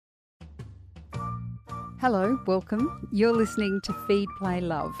Hello, welcome. You're listening to Feed, Play,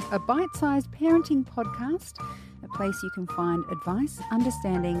 Love, a bite-sized parenting podcast, a place you can find advice,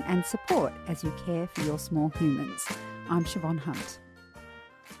 understanding and support as you care for your small humans. I'm Siobhan Hunt.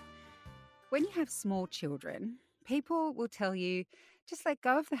 When you have small children, people will tell you, just let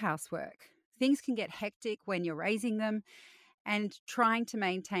go of the housework. Things can get hectic when you're raising them, and trying to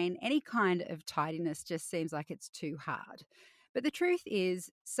maintain any kind of tidiness just seems like it's too hard. But the truth is,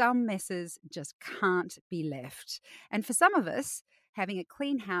 some messes just can't be left. And for some of us, having a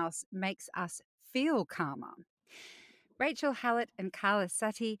clean house makes us feel calmer. Rachel Hallett and Carla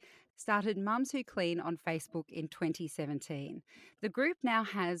Satti started Mums Who Clean on Facebook in 2017. The group now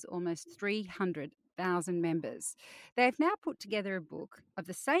has almost 300,000 members. They have now put together a book of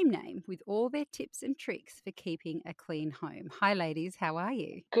the same name with all their tips and tricks for keeping a clean home. Hi, ladies. How are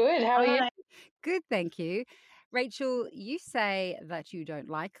you? Good. How are you? Good, thank you. Rachel, you say that you don't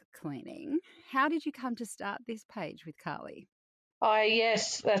like cleaning. How did you come to start this page with Carly?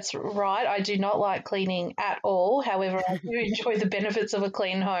 Yes, that's right. I do not like cleaning at all. However, I do enjoy the benefits of a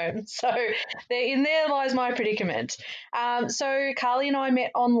clean home. So in there lies my predicament. So Carly and I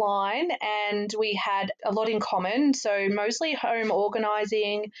met online and we had a lot in common. So mostly home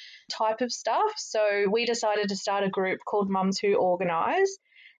organising type of stuff. So we decided to start a group called Mums Who Organise.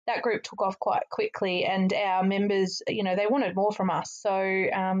 That group took off quite quickly and our members, they wanted more from us. So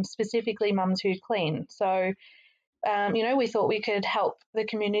specifically Mums Who Clean. So we thought we could help the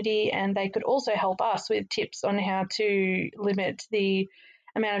community and they could also help us with tips on how to limit the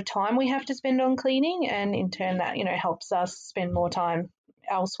amount of time we have to spend on cleaning, and in turn that, helps us spend more time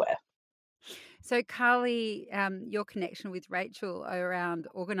elsewhere. So Carly, your connection with Rachel around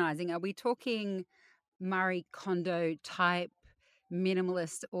organising, are we talking Marie Kondo type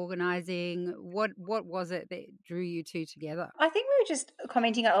minimalist organising? What was it that drew you two together? I think we were just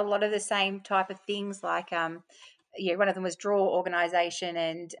commenting on a lot of the same type of things, like one of them was drawer organisation,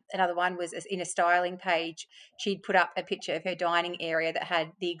 and another one was in a styling page. She'd put up a picture of her dining area that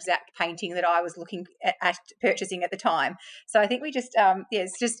had the exact painting that I was looking at purchasing at the time. So I think we just,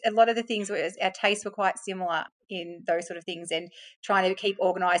 it's just a lot of the things where our tastes were quite similar in those sort of things, and trying to keep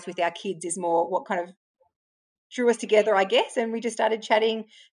organised with our kids is more what kind of drew us together, I guess. And we just started chatting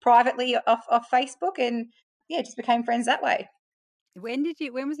privately off Facebook, and just became friends that way. When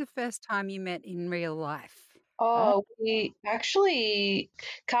was the first time you met in real life? We actually,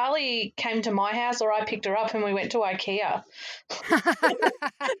 Carly came to my house, or I picked her up and we went to IKEA.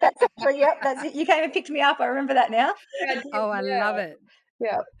 That's it. You came and picked me up. I remember that now. I love it.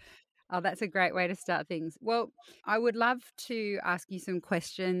 Yeah. Oh, that's a great way to start things. Well, I would love to ask you some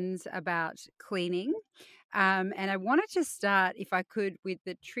questions about cleaning. And I wanted to start, if I could, with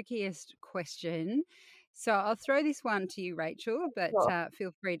the trickiest question. So I'll throw this one to you, Rachel, but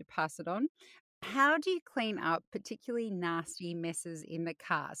feel free to pass it on. How do you clean up particularly nasty messes in the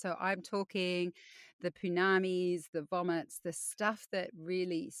car? So I'm talking the punamis, the vomits, the stuff that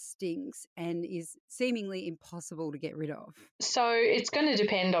really stinks and is seemingly impossible to get rid of. So it's going to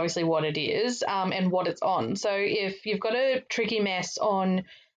depend, obviously, what it is and what it's on. So if you've got a tricky mess on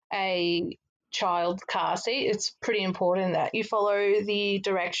a child car seat, it's pretty important that you follow the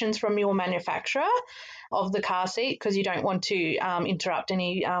directions from your manufacturer of the car seat, because you don't want to interrupt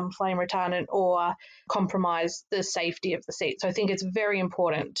any flame retardant or compromise the safety of the seat. So I think it's very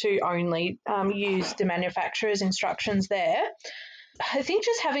important to only use the manufacturer's instructions there. I think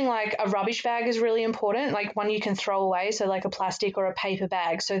just having like a rubbish bag is really important, like one you can throw away, so like a plastic or a paper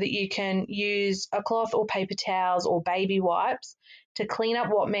bag, so that you can use a cloth or paper towels or baby wipes to clean up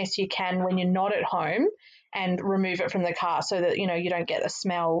what mess you can when you're not at home and remove it from the car, so that, you don't get the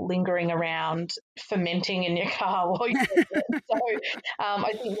smell lingering around, fermenting in your car while you're So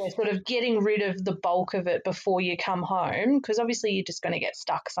I think sort of getting rid of the bulk of it before you come home, because obviously you're just going to get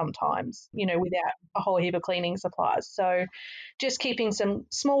stuck sometimes, without a whole heap of cleaning supplies. So just keeping some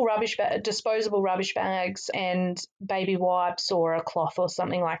small disposable rubbish bags and baby wipes or a cloth or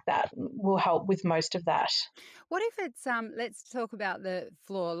something like that will help with most of that. What if it's, let's talk about the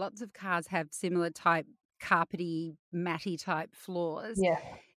floor. Lots of cars have similar type carpety, matty type floors. Yeah.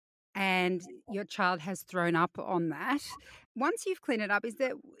 And your child has thrown up on that. Once you've cleaned it up, is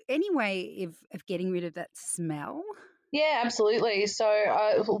there any way of getting rid of that smell? Yeah, absolutely. So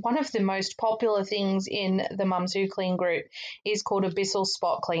one of the most popular things in the Mums Who Clean group is called a Bissell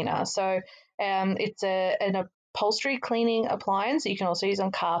Spot Cleaner. So it's an upholstery cleaning appliance that you can also use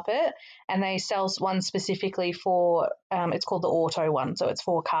on carpet, and they sell one specifically for, it's called the Auto one, so it's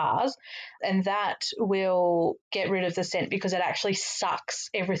for cars, and that will get rid of the scent because it actually sucks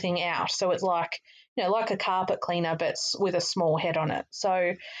everything out. So it's like like a carpet cleaner, but with a small head on it.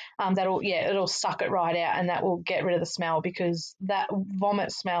 So it'll suck it right out, and that will get rid of the smell, because that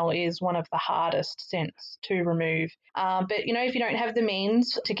vomit smell is one of the hardest scents to remove. But, if you don't have the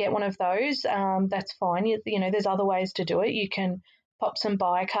means to get one of those, that's fine. There's other ways to do it. You can pop some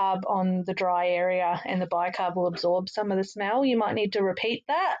bicarb on the dry area, and the bicarb will absorb some of the smell. You might need to repeat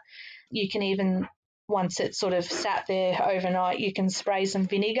that. You can even, once it's sort of sat there overnight, you can spray some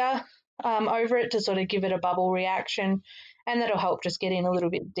vinegar over it to sort of give it a bubble reaction, and that'll help just get in a little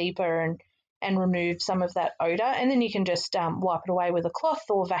bit deeper and remove some of that odour. And then you can just wipe it away with a cloth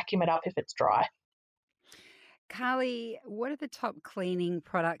or vacuum it up if it's dry. Carly, what are the top cleaning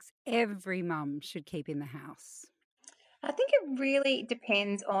products every mum should keep in the house? I think it really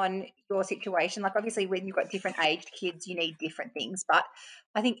depends on your situation. Like, obviously, when you've got different aged kids, you need different things. But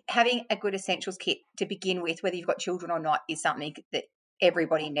I think having a good essentials kit to begin with, whether you've got children or not, is something that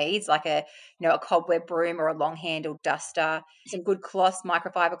everybody needs, like a cobweb broom or a long-handled duster, some good cloths,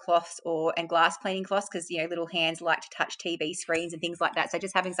 microfiber cloths and glass cleaning cloths, because, little hands like to touch TV screens and things like that. So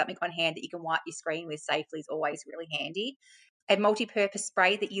just having something on hand that you can wipe your screen with safely is always really handy. A multi-purpose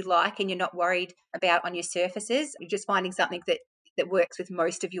spray that you like and you're not worried about on your surfaces. Just finding something that works with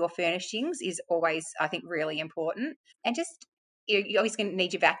most of your furnishings is always, I think, really important. And just, you're always going to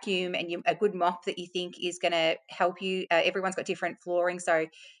need your vacuum and a good mop that you think is going to help you. Everyone's got different flooring, so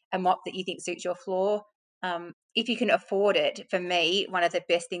a mop that you think suits your floor. If you can afford it, for me, one of the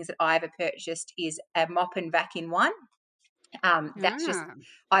best things that I ever purchased is a mop and vac in one. That's just,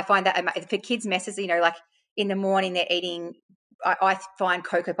 I find that for kids' messes, like in the morning they're eating, I find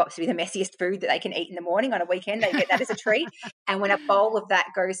Cocoa Pops to be the messiest food that they can eat in the morning on a weekend. They get that as a treat. And when a bowl of that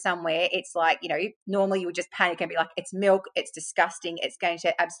goes somewhere, it's like, normally you would just panic and be like, it's milk, it's disgusting, it's going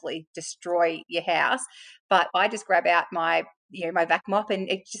to absolutely destroy your house. But I just grab out my vac mop and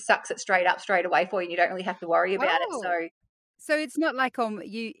it just sucks it straight away for you, and you don't really have to worry about it. So it's not like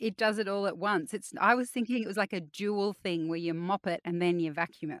it does it all at once. I was thinking it was like a dual thing where you mop it and then you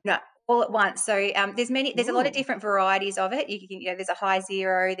vacuum it. No, all at once. So there's a lot of different varieties of it. You can, there's a High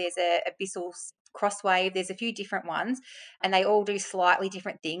Zero, there's a Bissell Crosswave, there's a few different ones, and they all do slightly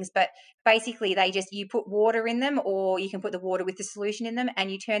different things. But basically, you put water in them, or you can put the water with the solution in them,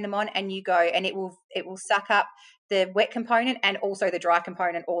 and you turn them on, and you go, and it will suck up the wet component and also the dry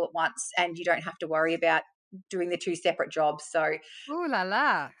component all at once, and you don't have to worry about doing the two separate jobs. So ooh la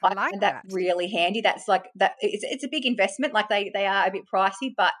la, I like that. Really handy. That's like that. It's a big investment. Like they are a bit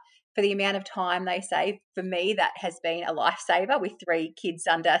pricey, but for the amount of time they save, for me, that has been a lifesaver with 3 kids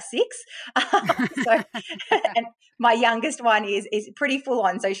under 6. And my youngest one is pretty full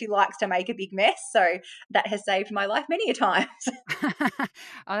on, so she likes to make a big mess. So that has saved my life many a times. Oh,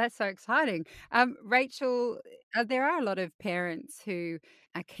 that's so exciting. Rachel, there are a lot of parents who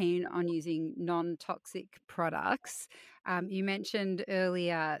are keen on using non-toxic products. You mentioned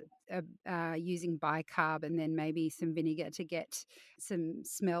earlier using bicarb and then maybe some vinegar to get some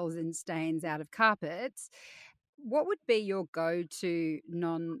smells and stains out of carpets. What would be your go-to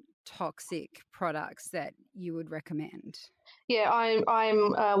non-toxic products that you would recommend? Yeah, I'm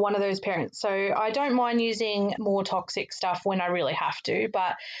one of those parents. So I don't mind using more toxic stuff when I really have to,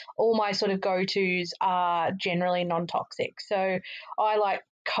 but all my sort of go-tos are generally non-toxic. So I like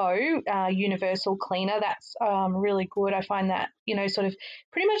Universal Cleaner. That's really good. I find that, sort of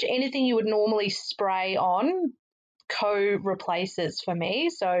pretty much anything you would normally spray on, replaces for me.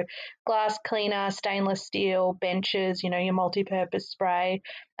 So glass cleaner, stainless steel, benches, your multi-purpose spray.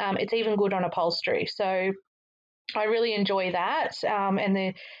 It's even good on upholstery. So I really enjoy that. And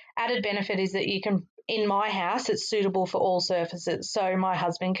the added benefit is that in my house, it's suitable for all surfaces. So my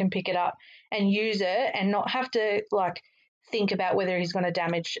husband can pick it up and use it and not have to think about whether he's going to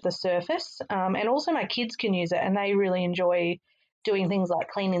damage the surface. And also my kids can use it, and they really enjoy doing things like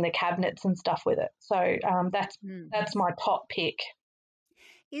cleaning the cabinets and stuff with it. So that's my top pick.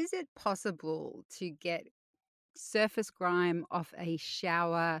 Is it possible to get surface grime off a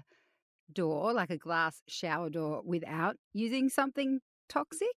shower door, like a glass shower door, without using something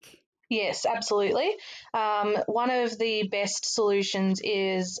toxic? Yes, absolutely. One of the best solutions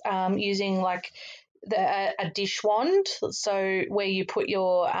is using a dish wand, so where you put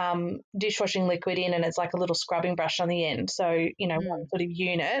your dishwashing liquid in, and it's like a little scrubbing brush on the end, so one sort of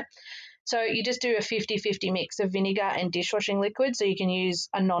unit. So you just do a 50-50 mix of vinegar and dishwashing liquid, so you can use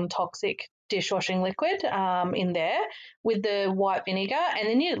a non-toxic dishwashing liquid in there with the white vinegar, and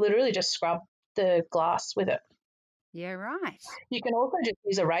then you literally just scrub the glass with it. Yeah, right. You can also just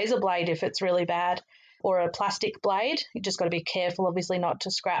use a razor blade if it's really bad, or a plastic blade. You just got to be careful, obviously, not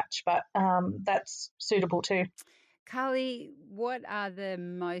to scratch, but that's suitable too. Carly, what are the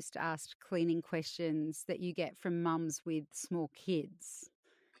most asked cleaning questions that you get from mums with small kids?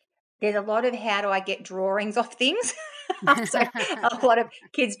 There's a lot of how do I get drawings off things? So a lot of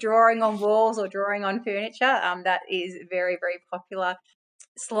kids drawing on walls or drawing on furniture. That is very, very popular.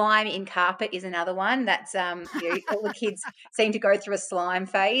 Slime in carpet is another one. That's all the kids seem to go through a slime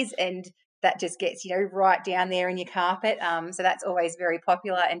phase, and that just gets right down there in your carpet. So that's always very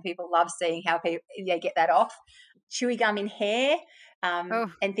popular, and people love seeing how they get that off. Chewy gum in hair,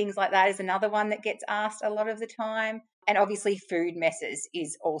 Oh, and things like that is another one that gets asked a lot of the time. And obviously food messes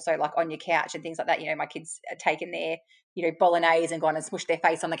is also like on your couch and things like that. My kids are taking their, bolognese and gone and smushed their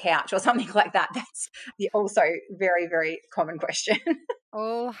face on the couch or something like that. That's also very, very common question.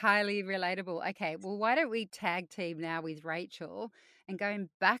 all highly relatable. Okay, well, why don't we tag team now with Rachel and going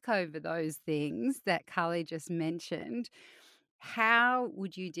back over those things that Carly just mentioned? How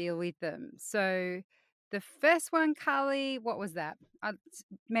would you deal with them? So, the first one, Carly, what was that?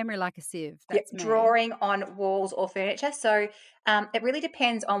 Memory like a sieve. Yeah, That's me. drawing on walls or furniture. So it really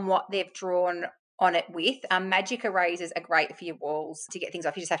depends on what they've drawn on it with. Magic erasers are great for your walls to get things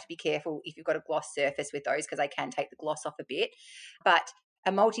off. You just have to be careful if you've got a gloss surface with those because they can take the gloss off a bit. But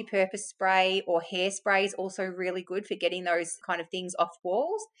a multi-purpose spray or hairspray is also really good for getting those kind of things off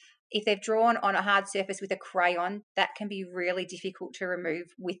walls. If they've drawn on a hard surface with a crayon, that can be really difficult to remove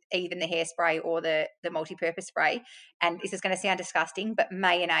with even the hairspray or the multi-purpose spray. And this is going to sound disgusting, but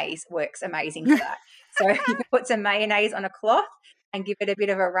mayonnaise works amazing for that. So you can put some mayonnaise on a cloth and give it a bit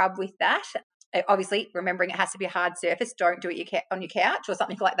of a rub with that. Obviously, remembering it has to be a hard surface. Don't do it on your couch or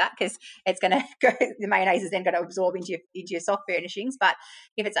something like that because it's going to go. The mayonnaise is then going to absorb into your soft furnishings. But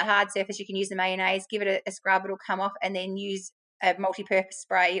if it's a hard surface, you can use the mayonnaise. Give it a scrub; it'll come off, and then use a multi-purpose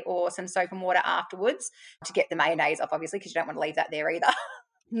spray or some soap and water afterwards to get the mayonnaise off. Obviously, because you don't want to leave that there either.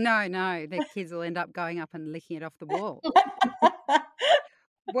 No, the kids will end up going up and licking it off the wall.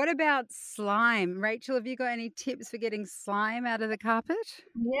 What about slime? Rachel, have you got any tips for getting slime out of the carpet?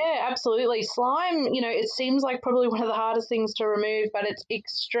 Yeah, absolutely. Slime, it seems like probably one of the hardest things to remove, but it's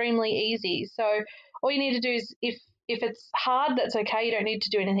extremely easy. So all you need to do is if it's hard, that's okay. You don't need to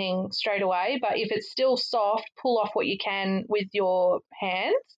do anything straight away. But if it's still soft, pull off what you can with your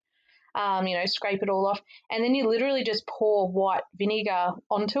hands. Scrape it all off. And then you literally just pour white vinegar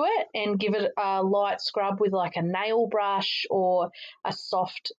onto it and give it a light scrub with like a nail brush or a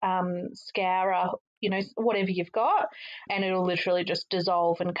soft scourer, whatever you've got. And it'll literally just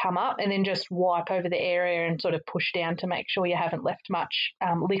dissolve and come up, and then just wipe over the area and sort of push down to make sure you haven't left much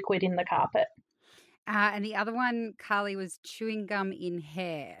liquid in the carpet. And the other one, Carly, was chewing gum in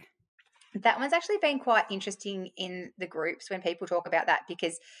hair. That one's actually been quite interesting in the groups when people talk about that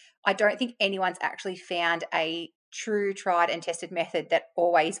because I don't think anyone's actually found a true tried and tested method that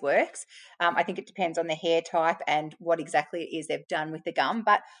always works. I think it depends on the hair type and what exactly it is they've done with the gum.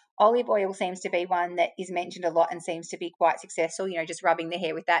 But olive oil seems to be one that is mentioned a lot and seems to be quite successful, just rubbing the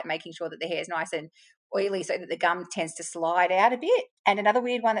hair with that, making sure that the hair is nice and oily so that the gum tends to slide out a bit. And another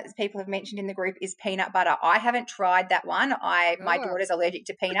weird one that people have mentioned in the group is peanut butter. I haven't tried that one. My Oh, daughter's allergic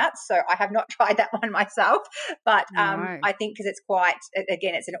to peanuts, so I have not tried that one myself. But no. I think because it's quite,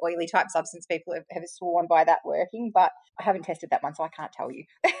 again, it's an oily type substance, people have sworn by that working, but I haven't tested that one, so I can't tell you.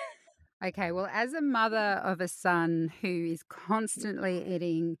 Okay, well, as a mother of a son who is constantly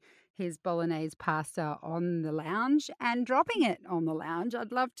eating his bolognese pasta on the lounge and dropping it on the lounge,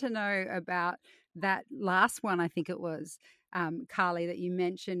 I'd love to know about that last one, I think it was, Carly, that you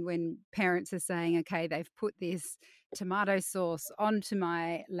mentioned when parents are saying, okay, they've put this tomato sauce onto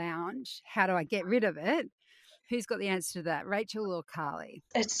my lounge. How do I get rid of it? Who's got the answer to that, Rachel or Carly?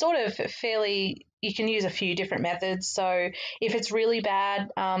 It's sort of fairly, you can use a few different methods. So if it's really bad,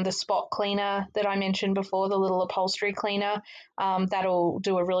 the spot cleaner that I mentioned before, the little upholstery cleaner, that'll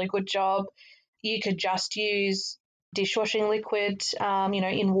do a really good job. You could just use dishwashing liquid,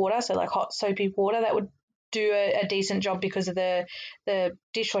 in water, so like hot soapy water. That would do a decent job because of the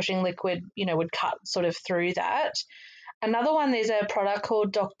dishwashing liquid, would cut sort of through that. Another one, there's a product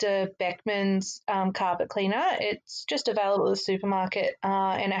called Dr. Beckman's carpet cleaner. It's just available at the supermarket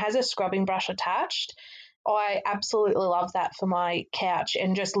and it has a scrubbing brush attached. I absolutely love that for my couch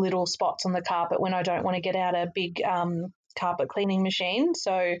and just little spots on the carpet when I don't want to get out a big carpet cleaning machine.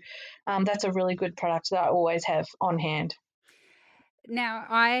 So that's a really good product that I always have on hand. Now,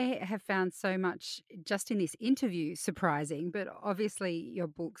 I have found so much just in this interview surprising, but obviously your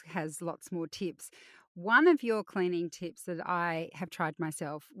book has lots more tips. One of your cleaning tips that I have tried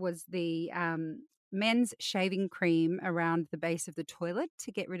myself was the men's shaving cream around the base of the toilet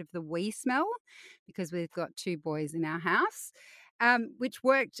to get rid of the wee smell because we've got two boys in our house, which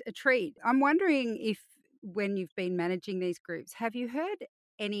worked a treat. I'm wondering if when you've been managing these groups, have you heard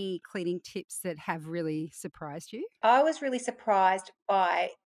any cleaning tips that have really surprised you? I was really surprised by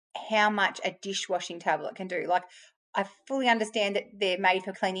how much a dishwashing tablet can do. Like, I fully understand that they're made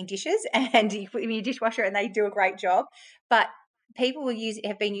for cleaning dishes and you put them in your dishwasher and they do a great job. But people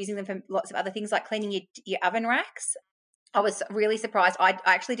have been using them for lots of other things, like cleaning your oven racks. I was really surprised. I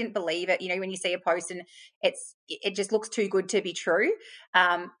actually didn't believe it. You know, when you see a post and it just looks too good to be true.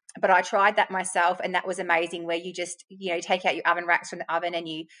 But I tried that myself, and that was amazing. Where you just, you know, take out your oven racks from the oven and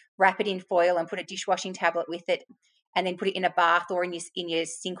you wrap it in foil and put a dishwashing tablet with it, and then put it in a bath or in your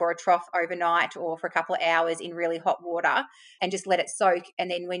sink or a trough overnight or for a couple of hours in really hot water, and just let it soak. And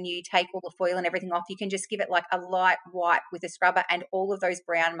then when you take all the foil and everything off, you can just give it like a light wipe with a scrubber, and all of those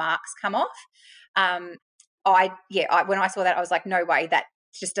brown marks come off. When I saw that, I was like, no way, that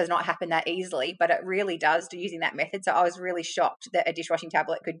just does not happen that easily, but it really does using that method. So I was really shocked that a dishwashing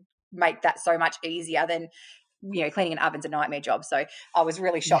tablet could make that so much easier than, you know, cleaning an oven's a nightmare job. So I was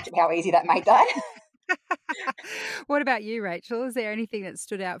really shocked at how easy that made that. What about you, Rachel? Is there anything that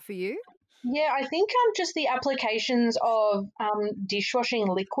stood out for you? Yeah, I think just the applications of dishwashing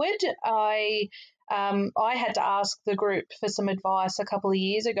liquid. I had to ask the group for some advice a couple of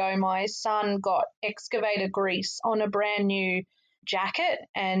years ago. My son got excavator grease on a brand new jacket,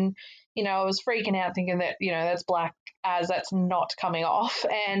 and, you know, I was freaking out thinking that, you know, that's black as that's not coming off.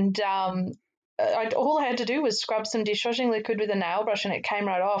 And all I had to do was scrub some dishwashing liquid with a nail brush and it came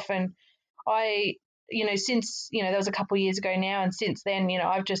right off. And since, you know, that was a couple of years ago now, and since then, you know,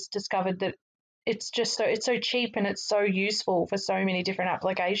 I've just discovered that it's so cheap and it's so useful for so many different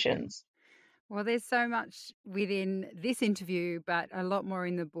applications. Well, there's so much within this interview, but a lot more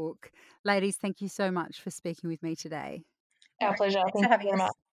in the book. Ladies, thank you so much for speaking with me today. Our pleasure. Thanks for having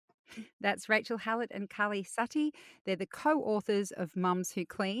us. That's Rachel Hallett and Carly Sutty. They're the co-authors of Mums Who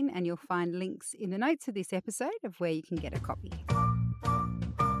Clean, and you'll find links in the notes of this episode of where you can get a copy.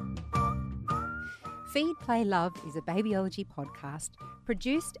 Feed, Play, Love is a babyology podcast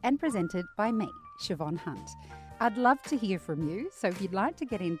produced and presented by me, Siobhan Hunt. I'd love to hear from you, so if you'd like to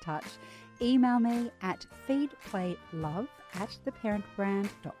get in touch, email me at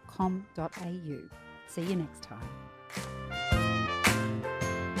feedplaylove@theparentbrand.com.au. See you next time.